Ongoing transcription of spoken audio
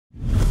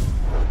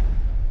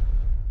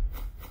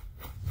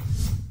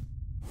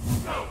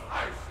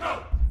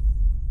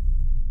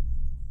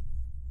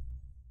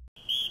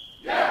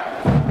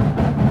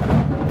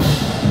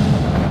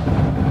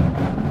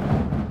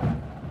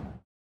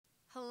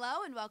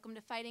Welcome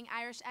to Fighting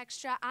Irish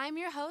Extra. I'm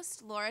your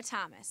host, Laura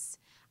Thomas.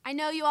 I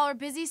know you all are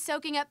busy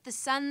soaking up the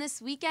sun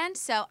this weekend,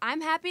 so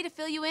I'm happy to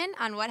fill you in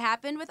on what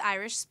happened with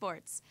Irish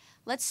sports.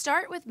 Let's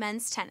start with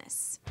men's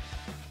tennis.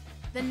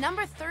 The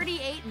number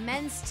 38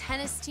 men's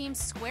tennis team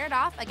squared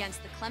off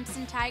against the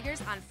Clemson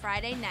Tigers on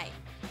Friday night.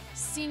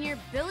 Senior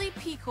Billy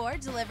Pecor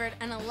delivered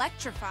an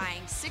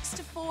electrifying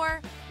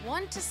 6-4,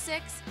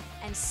 1-6,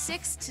 and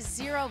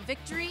 6-0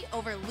 victory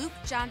over Luke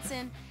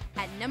Johnson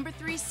at number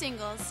 3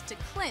 singles to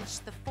clinch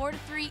the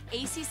 4-3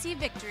 ACC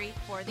victory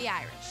for the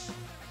Irish.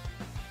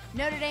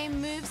 Notre Dame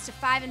moves to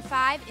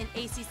 5-5 in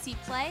ACC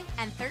play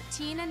and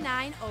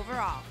 13-9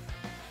 overall.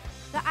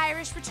 The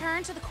Irish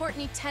return to the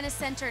Courtney Tennis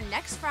Center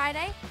next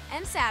Friday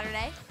and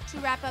Saturday to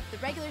wrap up the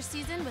regular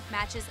season with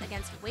matches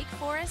against Wake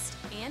Forest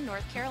and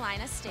North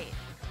Carolina State.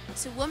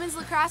 To women's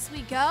lacrosse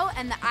we go,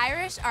 and the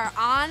Irish are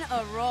on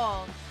a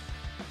roll.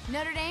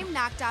 Notre Dame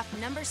knocked off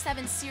number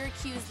 7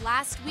 Syracuse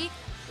last week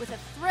with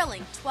a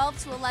thrilling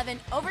 12-11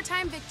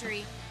 overtime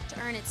victory to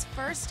earn its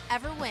first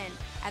ever win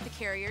at the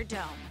Carrier Dome.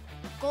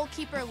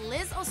 Goalkeeper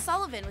Liz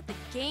O'Sullivan with the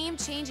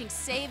game-changing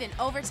save in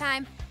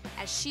overtime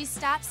as she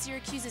stopped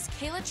Syracuse's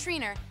Kayla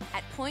Triner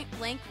at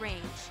point-blank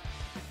range.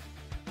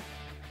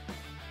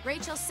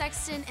 Rachel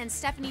Sexton and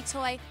Stephanie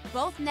Toy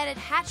both netted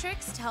hat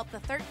tricks to help the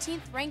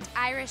 13th ranked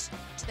Irish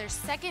to their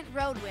second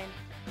road win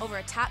over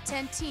a top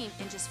 10 team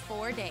in just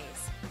 4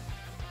 days.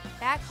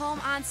 Back home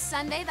on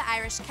Sunday, the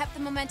Irish kept the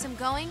momentum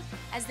going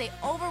as they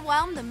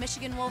overwhelmed the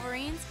Michigan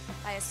Wolverines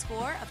by a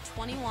score of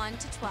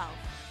 21-12.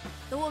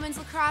 The women's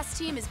lacrosse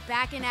team is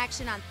back in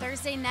action on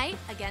Thursday night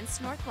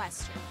against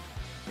Northwestern.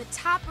 The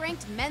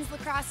top-ranked men's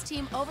lacrosse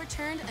team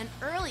overturned an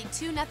early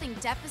 2-0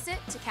 deficit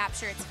to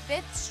capture its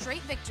 5th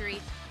straight victory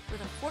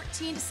with a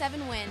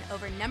 14-7 win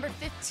over number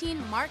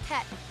 15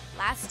 Marquette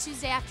last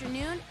Tuesday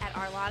afternoon at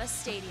Arlotta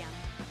Stadium.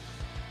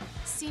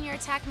 Senior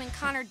attackman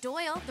Connor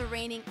Doyle, the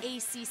reigning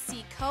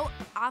ACC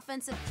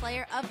Co-Offensive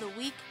Player of the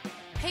Week,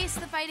 paced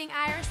the Fighting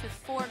Irish with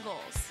 4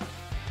 goals.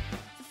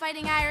 The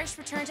Fighting Irish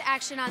returned to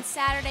action on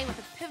Saturday with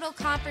a pivotal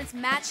conference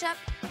matchup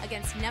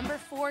against number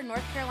 4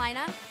 North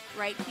Carolina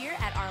right here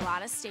at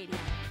Arlotta Stadium.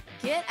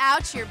 Get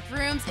out your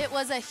brooms. It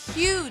was a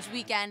huge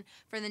weekend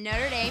for the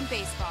Notre Dame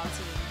baseball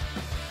team.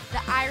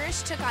 The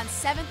Irish took on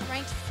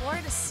 7th-ranked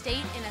Florida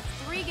State in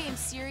a 3-game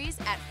series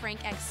at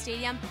Frank Eck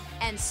Stadium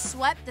and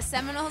swept the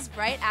Seminoles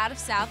right out of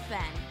South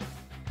Bend.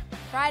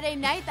 Friday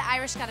night, the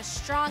Irish got a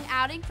strong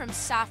outing from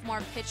sophomore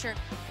pitcher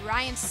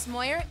Ryan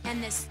Smoyer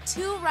and this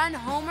 2-run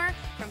homer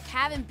from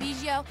Kevin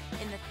Biggio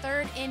in the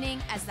 3rd inning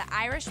as the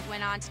Irish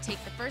went on to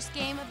take the first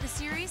game of the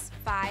series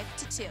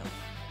 5-2.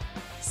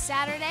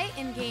 Saturday,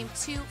 in Game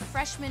 2,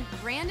 freshman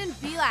Brandon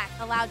Bielak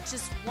allowed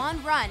just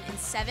 1 run in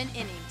 7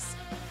 innings.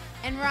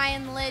 And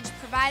Ryan Lidge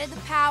provided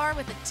the power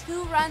with a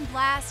 2-run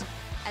blast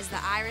as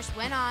the Irish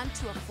went on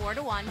to a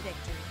 4-1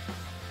 victory.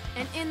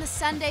 And in the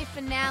Sunday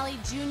finale,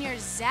 junior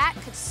Zach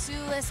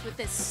Katsoulis with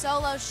his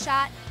solo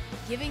shot,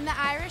 giving the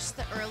Irish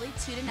the early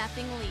 2-0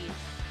 lead.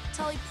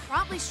 Tully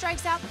promptly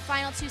strikes out the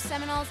final 2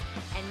 Seminoles,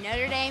 and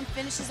Notre Dame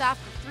finishes off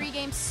the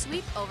 3-game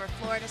sweep over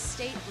Florida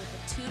State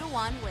with a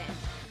 2-1 win.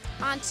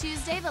 On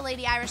Tuesday, the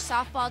Lady Irish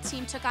softball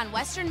team took on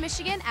Western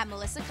Michigan at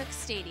Melissa Cook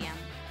Stadium.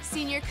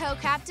 Senior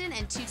co-captain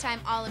and 2-time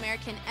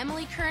All-American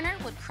Emily Kerner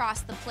would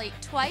cross the plate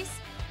twice,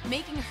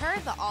 making her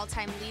the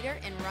all-time leader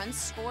in runs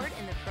scored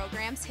in the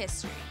program's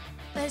history.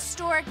 The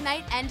historic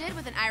night ended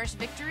with an Irish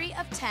victory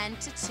of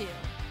 10-2.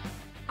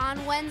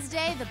 On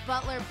Wednesday, the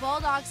Butler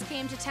Bulldogs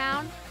came to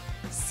town.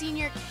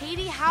 Senior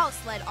Katie House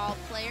led all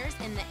players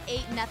in the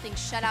 8-0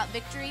 shutout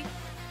victory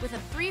with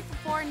a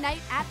 3-for-4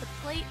 night at the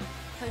plate,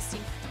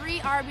 posting 3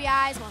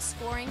 RBIs while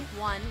scoring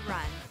 1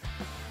 run.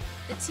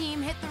 The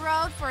team hit the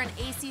road for an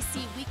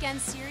ACC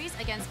weekend series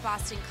against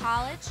Boston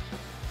College.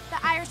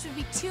 The Irish would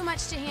be too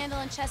much to handle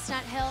in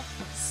Chestnut Hill,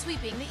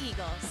 sweeping the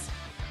Eagles.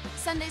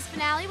 Sunday's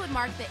finale would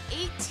mark the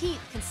 18th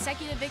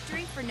consecutive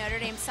victory for Notre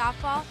Dame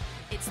softball,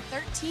 its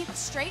 13th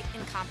straight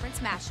in conference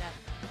matchup.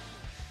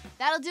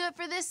 That'll do it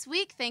for this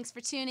week. Thanks for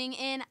tuning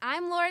in.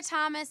 I'm Laura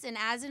Thomas, and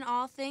as in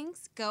all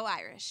things, go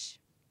Irish.